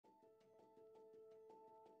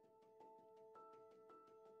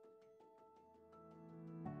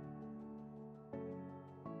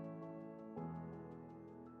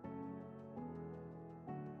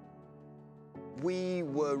We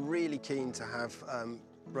were really keen to have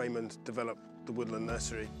Raymond develop the Woodland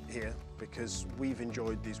nursery here because we've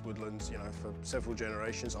enjoyed these woodlands, you know, for several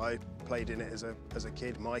generations. I played in it as a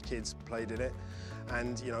kid, my kids played in it,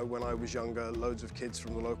 and you know, when I was younger, loads of kids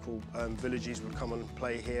from the local villages would come and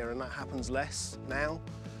play here, and that happens less now.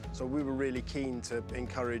 So we were really keen to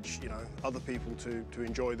encourage, you know, other people to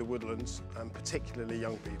enjoy the woodlands, and particularly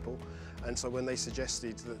young people. And so when they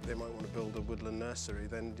suggested that they might want to build a woodland nursery,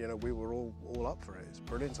 then you know, we were all up for it. It's a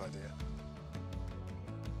brilliant idea.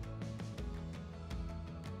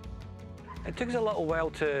 It took us a little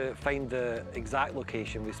while to find the exact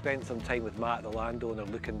location. We spent some time with Matt, the landowner,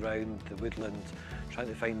 looking around the woodland, trying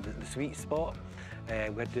to find the sweet spot. We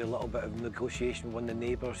had to do a little bit of negotiation with one of the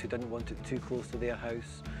neighbours who didn't want it too close to their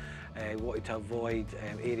house. Wanted to avoid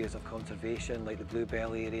areas of conservation like the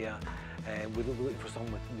bluebell area. We were looking for some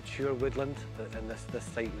mature woodland, and this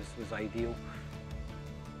site was ideal.